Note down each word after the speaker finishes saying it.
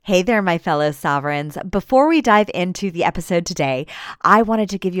Hey there, my fellow sovereigns. Before we dive into the episode today, I wanted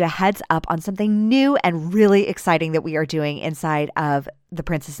to give you a heads up on something new and really exciting that we are doing inside of The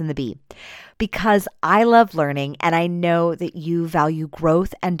Princess and the Bee. Because I love learning and I know that you value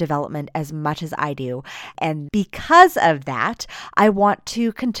growth and development as much as I do. And because of that, I want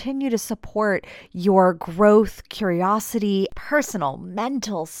to continue to support your growth, curiosity, personal,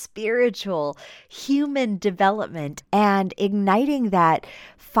 mental, spiritual, human development, and igniting that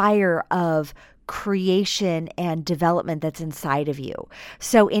fire of creation and development that's inside of you.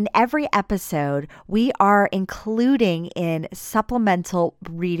 So in every episode, we are including in supplemental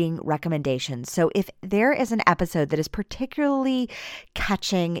reading recommendations. So if there is an episode that is particularly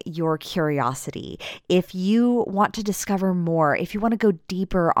catching your curiosity, if you want to discover more, if you want to go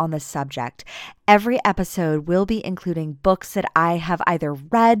deeper on the subject, every episode will be including books that I have either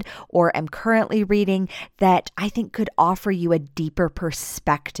read or am currently reading that I think could offer you a deeper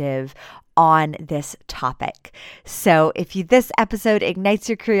perspective on this topic. So if this episode ignites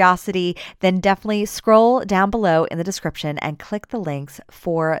your curiosity, then definitely scroll down below in the description and click the links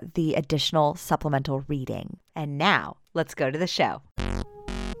for the additional supplemental reading. And now let's go to the show.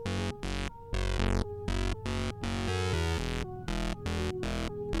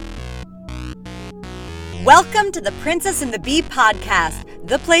 Welcome to the Princess and the Bee podcast,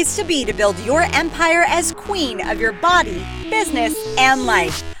 the place to be to build your empire as queen of your body, business, and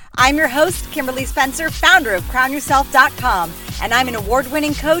life. I'm your host, Kimberly Spencer, founder of CrownYourself.com, and I'm an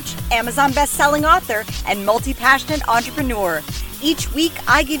award-winning coach, Amazon best-selling author, and multi-passionate entrepreneur. Each week,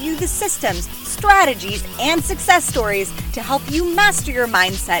 I give you the systems, strategies, and success stories to help you master your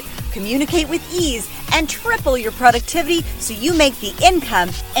mindset, communicate with ease, and triple your productivity so you make the income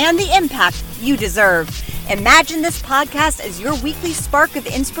and the impact you deserve. Imagine this podcast as your weekly spark of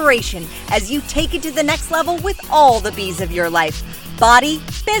inspiration as you take it to the next level with all the bees of your life. Body,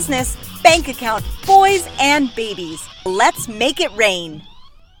 business, bank account, boys, and babies. Let's make it rain.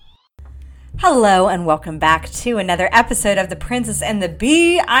 Hello and welcome back to another episode of The Princess and the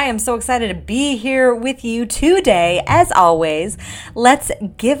Bee. I am so excited to be here with you today. As always, let's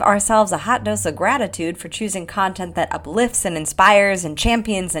give ourselves a hot dose of gratitude for choosing content that uplifts and inspires and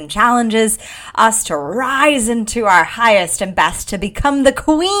champions and challenges us to rise into our highest and best, to become the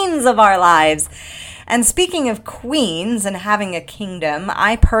queens of our lives. And speaking of queens and having a kingdom,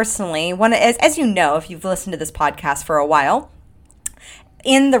 I personally want to, as you know, if you've listened to this podcast for a while,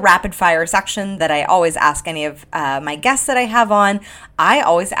 in the rapid fire section that I always ask any of my guests that I have on, I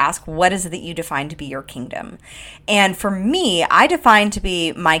always ask, what is it that you define to be your kingdom? And for me, I define to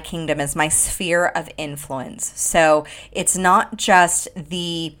be my kingdom as my sphere of influence. So it's not just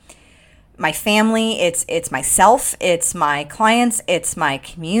my family, it's myself, it's my clients, it's my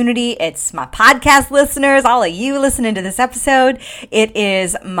community, it's my podcast listeners, all of you listening to this episode. It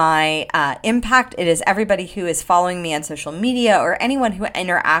is my impact. It is everybody who is following me on social media or anyone who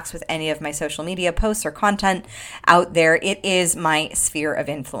interacts with any of my social media posts or content out there. It is my sphere of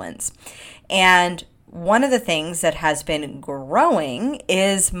influence. And one of the things that has been growing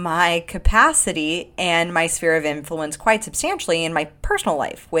is my capacity and my sphere of influence quite substantially in my personal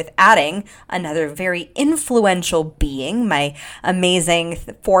life, with adding another very influential being, my amazing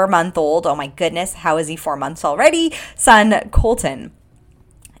 4-month-old, oh my goodness, how is he 4 months already, son Colton.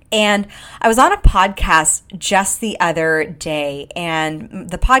 And I was on a podcast just the other day, and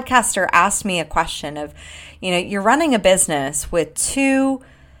the podcaster asked me a question of, you're running a business with 2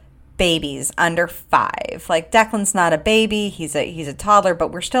 babies under 5. Like, Declan's not a baby, he's a toddler,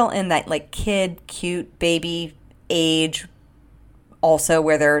 but we're still in that like kid, cute baby age also,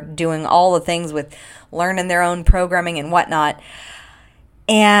 where they're doing all the things with learning their own programming and whatnot.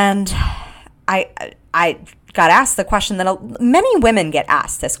 And I got asked the question that many women get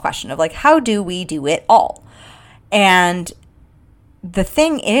asked, this question of like, how do we do it all? And the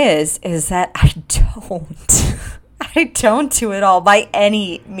thing is that I don't. I don't do it all by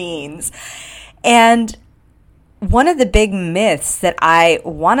any means. And one of the big myths that I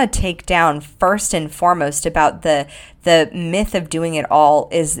want to take down first and foremost about the myth of doing it all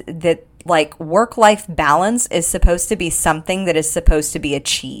is that like work-life balance is supposed to be something that is supposed to be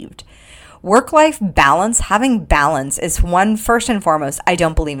achieved. Work-life balance, having balance is first and foremost, I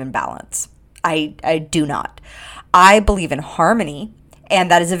don't believe in balance. I do not. I believe in harmony, and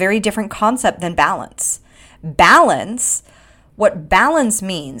that is a very different concept than balance. Balance, what balance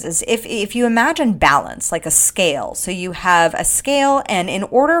means is if you imagine balance like a scale, so you have a scale, and in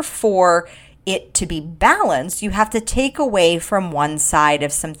order for it to be balanced, you have to take away from one side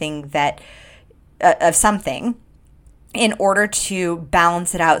of something in order to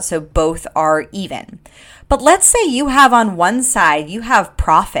balance it out so both are even. But let's say you have on one side, you have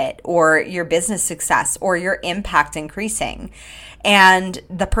profit or your business success or your impact increasing. And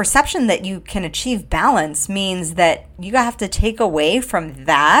the perception that you can achieve balance means that you have to take away from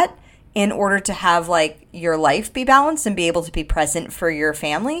that in order to have like your life be balanced and be able to be present for your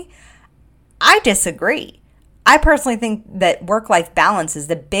family. I disagree. I personally think that work-life balance is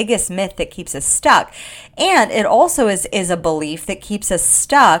the biggest myth that keeps us stuck. And it also is a belief that keeps us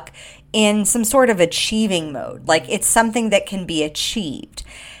stuck in some sort of achieving mode. Like it's something that can be achieved.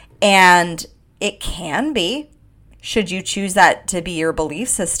 And it can be, should you choose that to be your belief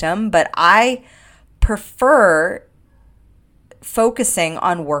system. But I prefer focusing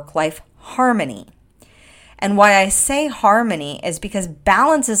on work-life harmony. And why I say harmony is because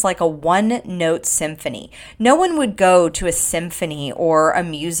balance is like a one-note symphony. No one would go to a symphony or a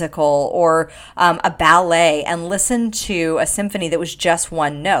musical or a ballet and listen to a symphony that was just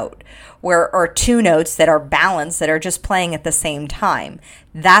one note, or two notes that are balanced, that are just playing at the same time.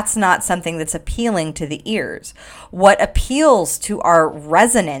 That's not something that's appealing to the ears. What appeals to our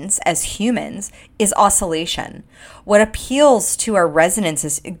resonance as humans is oscillation. What appeals to our resonance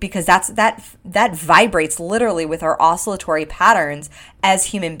is because that vibrates literally with our oscillatory patterns as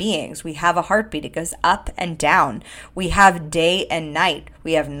human beings. We have a heartbeat. It goes up and down. We have day and night.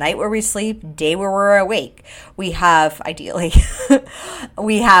 We have night where we sleep, day where we're awake. We have, ideally,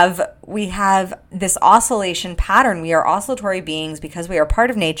 we have this oscillation pattern. We are oscillatory beings because we are part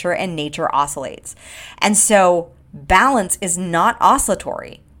of nature, and nature oscillates. And so balance is not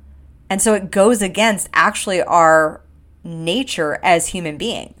oscillatory. And so it goes against actually our nature as human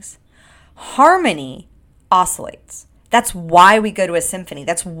beings. Harmony oscillates. That's why we go to a symphony.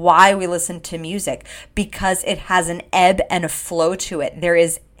 That's why we listen to music, because it has an ebb and a flow to it. There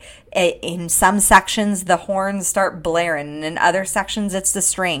is, in some sections, the horns start blaring, and in other sections, it's the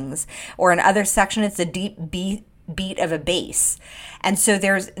strings, or in other section, it's a deep beat of a bass. And so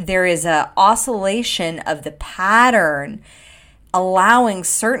there is a oscillation of the pattern, allowing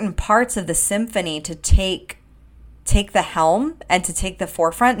certain parts of the symphony to take the helm and to take the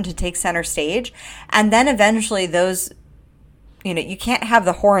forefront and to take center stage. And then eventually those, you can't have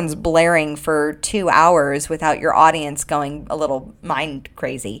the horns blaring for 2 hours without your audience going a little mind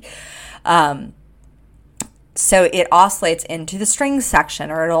crazy. So it oscillates into the strings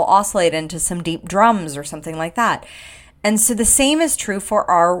section, or it'll oscillate into some deep drums or something like that. And so the same is true for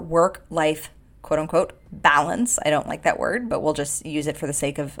our work-life, quote unquote, balance. I don't like that word, but we'll just use it for the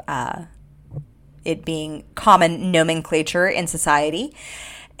sake of it being common nomenclature in society.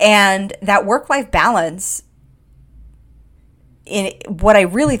 And that work-life balance, in what I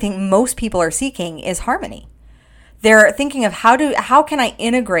really think most people are seeking, is harmony. They're thinking of how can I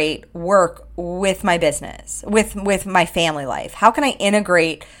integrate work with my business, with my family life? How can I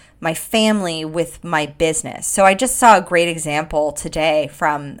integrate my family with my business? So I just saw a great example today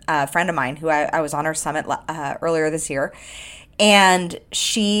from a friend of mine who I was on our summit earlier this year. And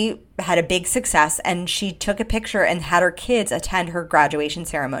she had a big success, and she took a picture and had her kids attend her graduation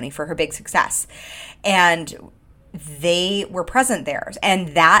ceremony for her big success. And they were present there.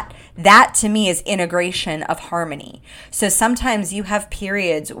 And that to me is integration of harmony. So sometimes you have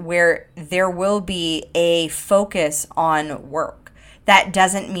periods where there will be a focus on work. That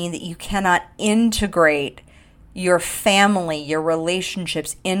doesn't mean that you cannot integrate your family, your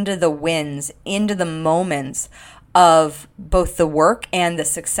relationships into the wins, into the moments of both the work and the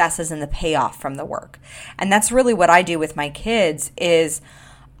successes and the payoff from the work. And that's really what I do with my kids, is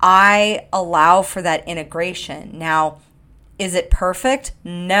I allow for that integration. Now, is it perfect?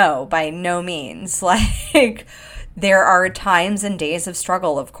 No, by no means. Like, there are times and days of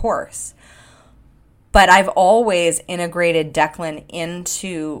struggle, of course. But I've always integrated Declan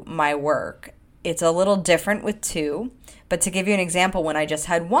into my work. It's a little different with two. But to give you an example, when I just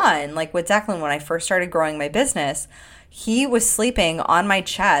had one, like with Declan, when I first started growing my business, he was sleeping on my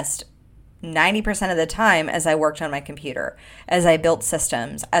chest 90% of the time as I worked on my computer, as I built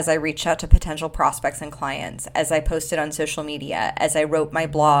systems, as I reached out to potential prospects and clients, as I posted on social media, as I wrote my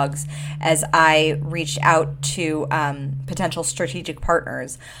blogs, as I reached out to potential strategic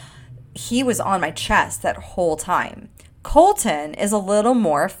partners. He was on my chest that whole time. Colton is a little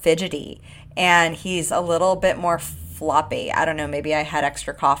more fidgety, and he's a little bit more floppy. I don't know, maybe I had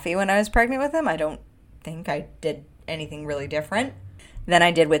extra coffee when I was pregnant with him. I don't think I did anything really different than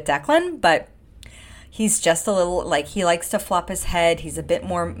I did with Declan, but He's just a little, like, he likes to flop his head. He's a bit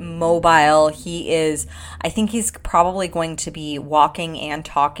more mobile. I think he's probably going to be walking and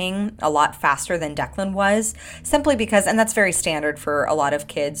talking a lot faster than Declan was, simply because, and that's very standard for a lot of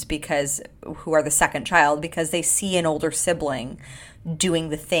kids who are the second child, because they see an older sibling doing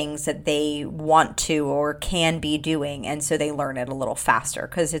the things that they want to or can be doing, and so they learn it a little faster,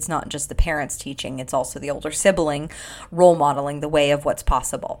 because it's not just the parents teaching, it's also the older sibling role modeling the way of what's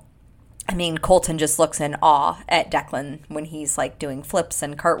possible. I mean, Colton just looks in awe at Declan when he's like doing flips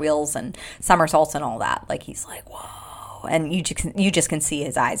and cartwheels and somersaults and all that. Like, he's like, whoa. And you just can see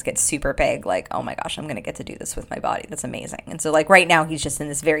his eyes get super big, like, oh my gosh, I'm going to get to do this with my body. That's amazing. And so, like, right now he's just in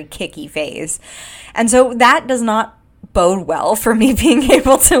this very kicky phase. And so that does not bode well for me being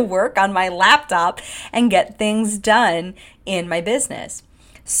able to work on my laptop and get things done in my business.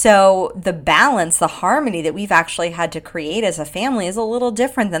 So the balance, the harmony that we've actually had to create as a family is a little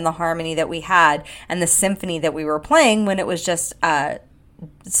different than the harmony that we had and the symphony that we were playing when it was just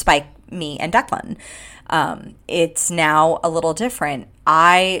Spike, me, and Declan. It's now a little different.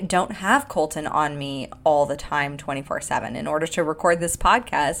 I don't have Colton on me all the time, 24/7. In order to record this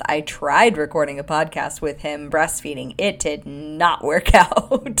podcast, I tried recording a podcast with him breastfeeding. It did not work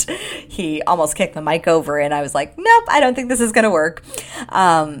out. He almost kicked the mic over, and I was like, nope, I don't think this is going to work.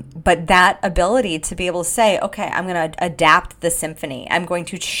 But that ability to be able to say, okay, I'm going to adapt the symphony. I'm going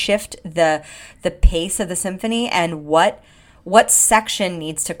to shift the pace of the symphony and what section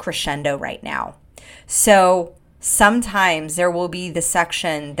needs to crescendo right now. So sometimes there will be a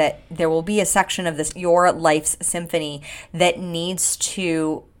section of this your life's symphony that needs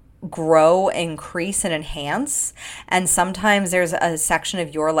to grow, increase, and enhance. And sometimes there's a section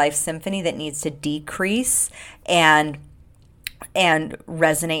of your life symphony that needs to decrease and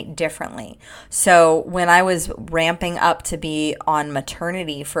resonate differently. So when I was ramping up to be on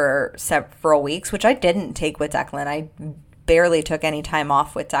maternity for several weeks, which I didn't take with Declan, I barely took any time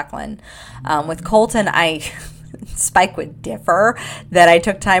off with Declan. With Colton, Spike would differ that I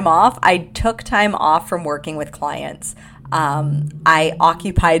took time off. I took time off from working with clients. I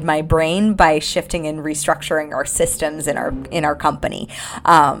occupied my brain by shifting and restructuring our systems in our company.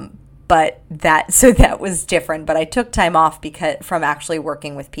 But that was different. But I took time off from actually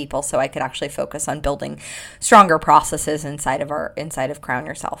working with people, so I could actually focus on building stronger processes inside of Crown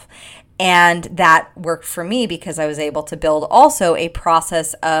Yourself. And that worked for me because I was able to build also a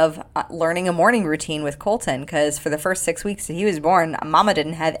process of learning a morning routine with Colton, because for the first 6 weeks that he was born, Mama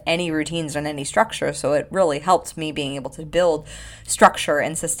didn't have any routines and any structure. So it really helped me being able to build structure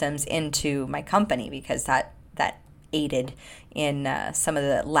and systems into my company, because that aided in some of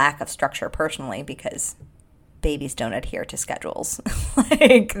the lack of structure personally, because babies don't adhere to schedules.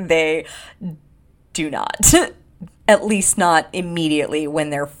 Like, they do not. At least not immediately when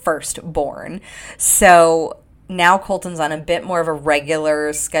they're first born. So now Colton's on a bit more of a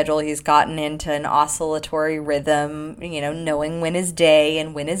regular schedule. He's gotten into an oscillatory rhythm, knowing when is day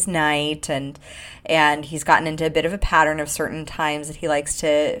and when is night. And he's gotten into a bit of a pattern of certain times that he likes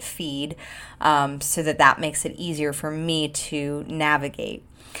to feed, so that makes it easier for me to navigate.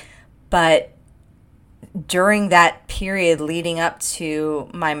 But during that period leading up to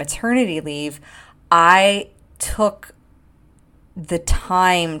my maternity leave, I took the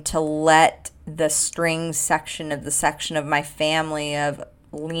time to let the strings section of my family of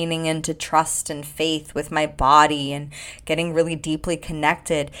leaning into trust and faith with my body and getting really deeply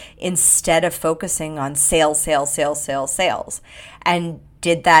connected, instead of focusing on sales. And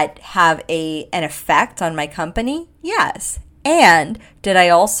did that have an effect on my company? Yes. And did I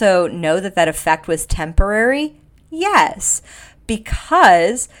also know that effect was temporary? Yes.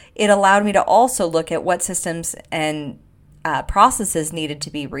 Because it allowed me to also look at what systems and processes needed to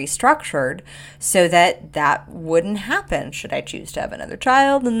be restructured so that wouldn't happen should I choose to have another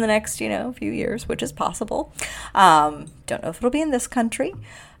child in the next, few years, which is possible. Don't know if it'll be in this country.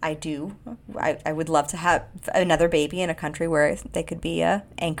 I would love to have another baby in a country where they could be a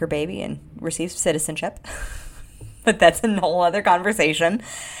anchor baby and receive citizenship. But that's a whole other conversation.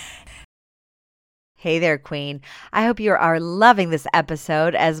 Hey there, Queen. I hope you are loving this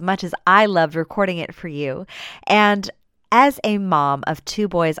episode as much as I loved recording it for you. And as a mom of 2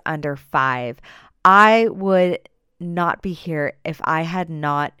 boys under 5, I would not be here if I had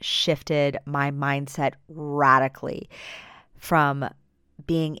not shifted my mindset radically from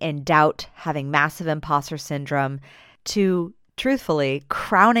being in doubt, having massive imposter syndrome, to truthfully,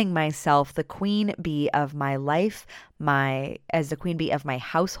 crowning myself the queen bee of my life, as the queen bee of my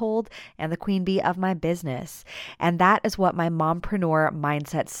household, and the queen bee of my business. And that is what my Mompreneur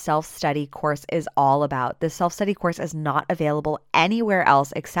Mindset self-study course is all about. This self-study course is not available anywhere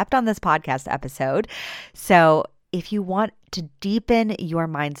else except on this podcast episode. So if you want to deepen your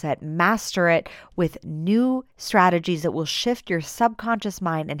mindset, master it with new strategies that will shift your subconscious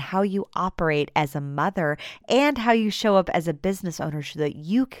mind and how you operate as a mother and how you show up as a business owner so that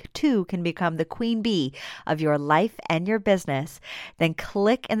you too can become the queen bee of your life and your business, then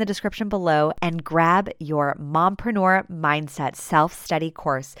click in the description below and grab your Mompreneur Mindset self-study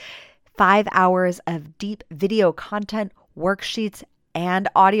course. 5 hours of deep video content, worksheets, and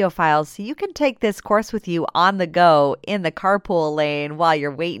audio files so you can take this course with you on the go in the carpool lane while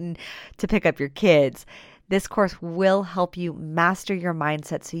you're waiting to pick up your kids. This course will help you master your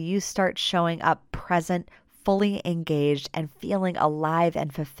mindset so you start showing up present, fully engaged, and feeling alive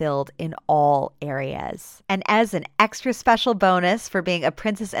and fulfilled in all areas. And as an extra special bonus for being a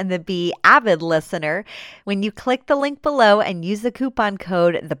Princess and the Bee avid listener, when you click the link below and use the coupon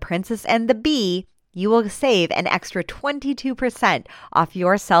code The Princess and the Bee, you will save an extra 22% off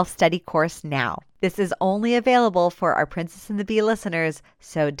your self-study course now. This is only available for our Princess and the Bee listeners,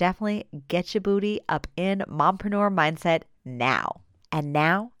 so definitely get your booty up in Mompreneur Mindset now. And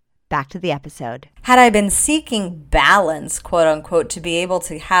now, back to the episode. Had I been seeking balance, quote unquote, to be able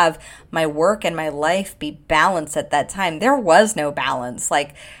to have my work and my life be balanced at that time, there was no balance.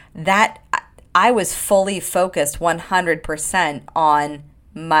 Like that, I was fully focused 100% on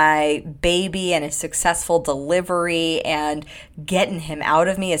my baby and a successful delivery and getting him out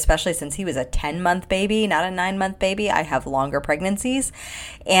of me, especially since he was a 10-month baby, not a 9-month baby. I have longer pregnancies.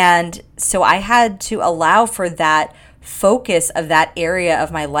 And so I had to allow for that focus of that area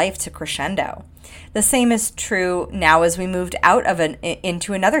of my life to crescendo. The same is true now as we moved out of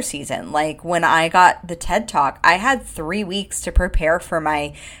into another season. Like when I got the TED Talk, I had 3 weeks to prepare for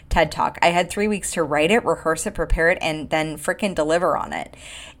my TED Talk. I had 3 weeks to write it, rehearse it, prepare it, and then frickin' deliver on it.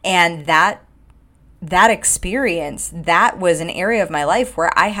 And that experience, that was an area of my life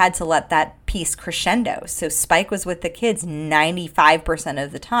where I had to let that piece crescendo. So Spike was with the kids 95%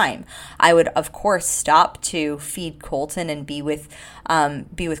 of the time. I would, of course, stop to feed Colton and be with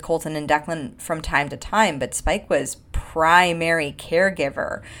Colton and Declan from time to time, but Spike was primary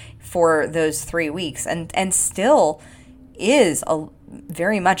caregiver for those 3 weeks and still is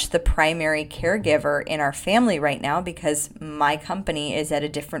very much the primary caregiver in our family right now because my company is at a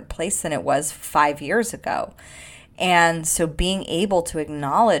different place than it was 5 years ago. And so being able to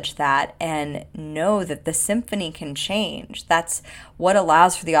acknowledge that and know that the symphony can change, that's what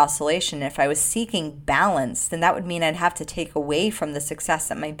allows for the oscillation. If I was seeking balance, then that would mean I'd have to take away from the success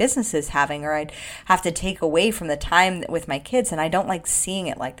that my business is having, or I'd have to take away from the time with my kids. And I don't like seeing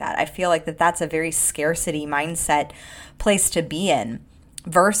it like that. I feel like that's a very scarcity mindset place to be in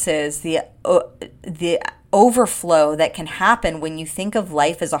versus the overflow that can happen when you think of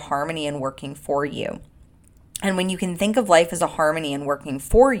life as a harmony and working for you. And when you can think of life as a harmony and working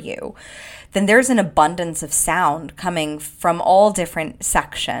for you, then there's an abundance of sound coming from all different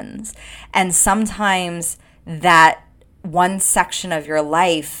sections. And sometimes that one section of your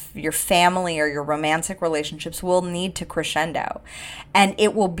life, your family or your romantic relationships will need to crescendo. And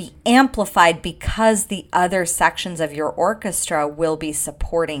it will be amplified because the other sections of your orchestra will be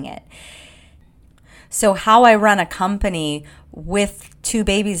supporting it. So how I run a company with 2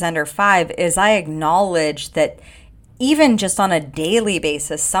 babies under 5 is I acknowledge that even just on a daily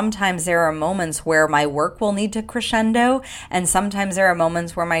basis, sometimes there are moments where my work will need to crescendo, and sometimes there are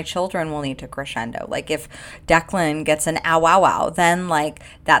moments where my children will need to crescendo. Like if Declan gets an ow, ow, ow, then like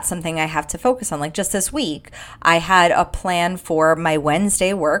that's something I have to focus on. Like just this week, I had a plan for my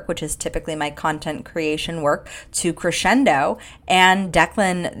Wednesday work, which is typically my content creation work, to crescendo, and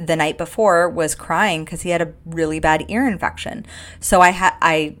Declan the night before was crying because he had a really bad ear infection. So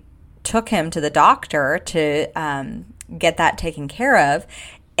I took him to the doctor to get that taken care of.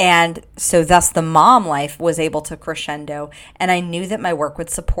 And so thus the mom life was able to crescendo. And I knew that my work would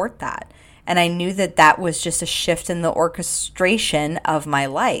support that. And I knew that that was just a shift in the orchestration of my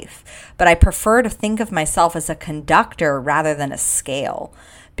life. But I prefer to think of myself as a conductor rather than a scale.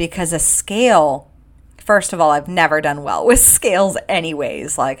 Because a scale, first of all, I've never done well with scales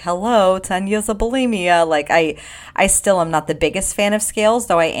anyways. Like, hello, 10 years of bulimia. Like, I still am not the biggest fan of scales,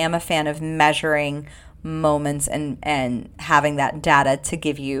 though I am a fan of measuring moments and having that data to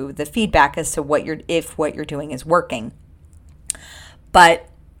give you the feedback as to what you're doing is working. But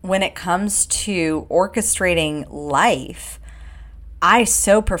when it comes to orchestrating life, I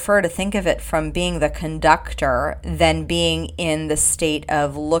so prefer to think of it from being the conductor than being in the state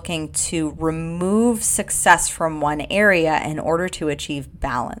of looking to remove success from one area in order to achieve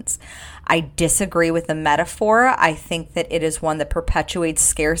balance. I disagree with the metaphor. I think that it is one that perpetuates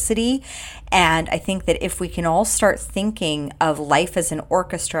scarcity. And I think that if we can all start thinking of life as an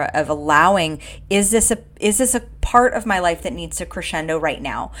orchestra, of allowing, is this a part of my life that needs to crescendo right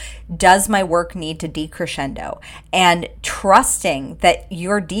now? Does my work need to decrescendo? And trusting that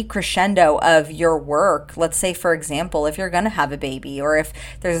your decrescendo of your work, let's say, for example, if you're going to have a baby, or if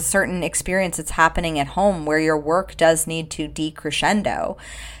there's a certain experience that's happening at home where your work does need to decrescendo,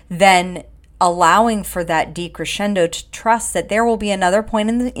 then allowing for that decrescendo, to trust that there will be another point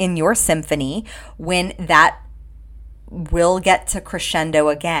in your symphony when that will get to crescendo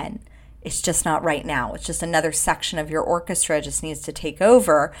again. It's just not right now. It's just another section of your orchestra just needs to take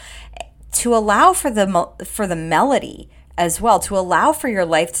over, to allow for the melody as well, to allow for your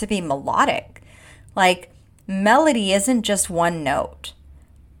life to be melodic. Like, melody isn't just one note.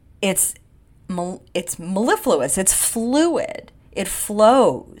 It's mellifluous. It's fluid. It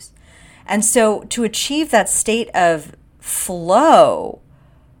flows. And so to achieve that state of flow,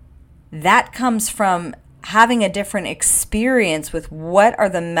 that comes from having a different experience with what are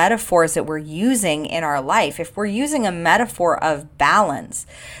the metaphors that we're using in our life. If we're using a metaphor of balance,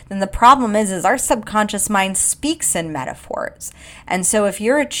 then the problem is our subconscious mind speaks in metaphors. And so if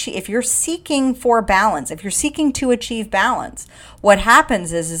you're seeking for balance, if you're seeking to achieve balance, what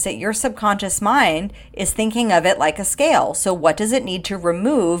happens is that your subconscious mind is thinking of it like a scale. So what does it need to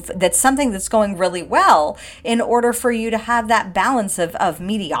remove that's something that's going really well in order for you to have that balance of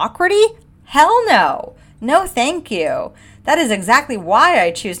mediocrity? Hell no. No, thank you. That is exactly why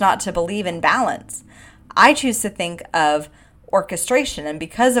I choose not to believe in balance. I choose to think of orchestration. And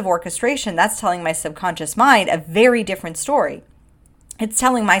because of orchestration, that's telling my subconscious mind a very different story. It's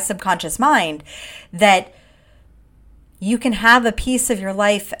telling my subconscious mind that you can have a piece of your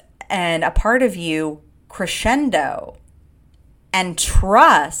life and a part of you crescendo and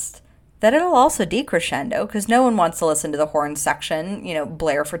trust that it'll also decrescendo, because no one wants to listen to the horn section,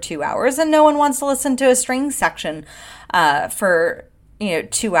 blare for 2 hours, and no one wants to listen to a string section for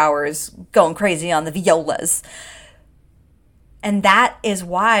 2 hours going crazy on the violas. And that is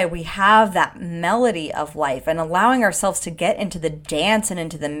why we have that melody of life, and allowing ourselves to get into the dance and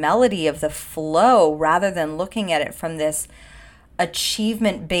into the melody of the flow, rather than looking at it from this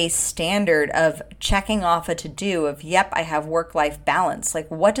achievement-based standard of checking off a to-do of, yep, I have work-life balance. Like,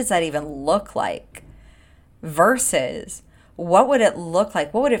 what does that even look like? Versus, what would it look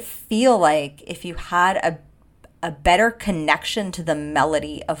like? What would it feel like if you had a better connection to the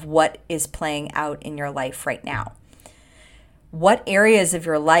melody of what is playing out in your life right now? What areas of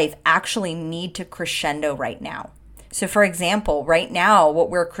your life actually need to crescendo right now? So for example, right now, what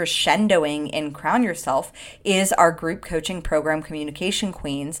we're crescendoing in Crown Yourself is our group coaching program, Communication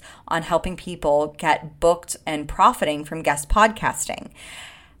Queens, on helping people get booked and profiting from guest podcasting.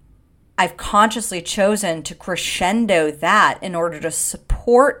 I've consciously chosen to crescendo that in order to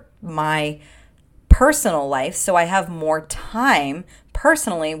support my personal life, so I have more time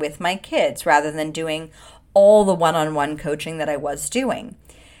personally with my kids rather than doing all the one-on-one coaching that I was doing.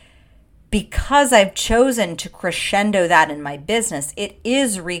 Because I've chosen to crescendo that in my business, it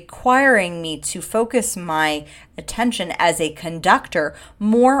is requiring me to focus my attention as a conductor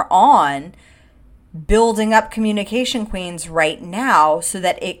more on building up Communication Queens right now, so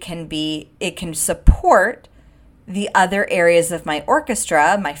that it can support the other areas of my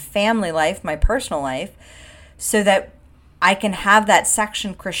orchestra, my family life, my personal life, so that I can have that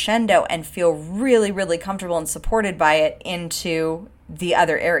section crescendo and feel really, really comfortable and supported by it into the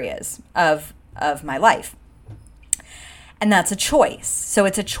other areas of my life. And that's a choice. So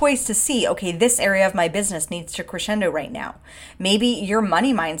it's a choice to see, okay, this area of my business needs to crescendo right now. Maybe your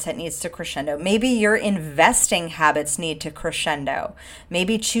money mindset needs to crescendo. Maybe your investing habits need to crescendo.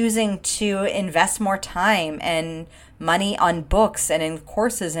 Maybe choosing to invest more time and money on books and in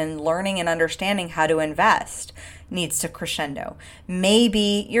courses and learning and understanding how to invest needs to crescendo.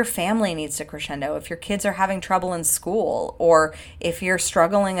 Maybe your family needs to crescendo. If your kids are having trouble in school, or if you're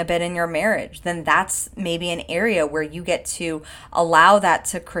struggling a bit in your marriage, then that's maybe an area where you get to allow that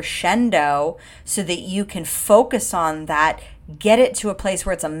to crescendo so that you can focus on that, get it to a place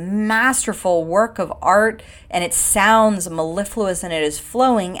where it's a masterful work of art and it sounds mellifluous and it is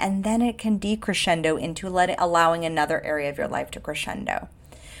flowing, and then it can decrescendo into allowing another area of your life to crescendo.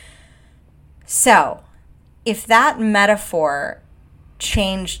 So, if that metaphor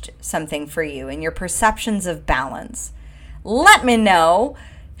changed something for you in your perceptions of balance, let me know.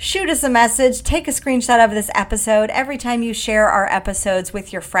 shoot us a message, take a screenshot of this episode. Every time you share our episodes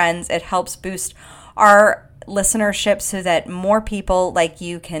with your friends, it helps boost our listenership so that more people like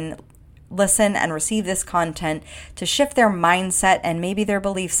you can listen and receive this content to shift their mindset and maybe their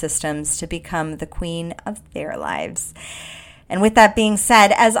belief systems to become the queen of their lives. And with that being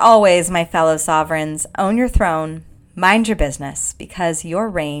said, as always, my fellow sovereigns, own your throne, mind your business, because your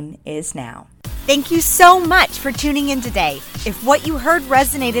reign is now. Thank you so much for tuning in today. If what you heard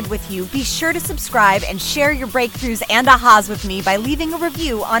resonated with you, be sure to subscribe and share your breakthroughs and ahas with me by leaving a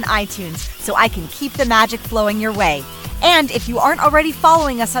review on iTunes so I can keep the magic flowing your way. And if you aren't already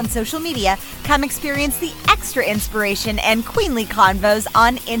following us on social media, come experience the extra inspiration and queenly convos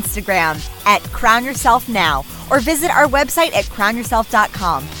on Instagram at Crown Yourself Now, or visit our website at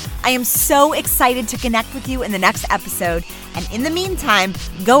crownyourself.com. I am so excited to connect with you in the next episode. And in the meantime,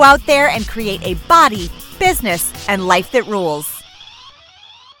 go out there and create a body, business, and life that rules.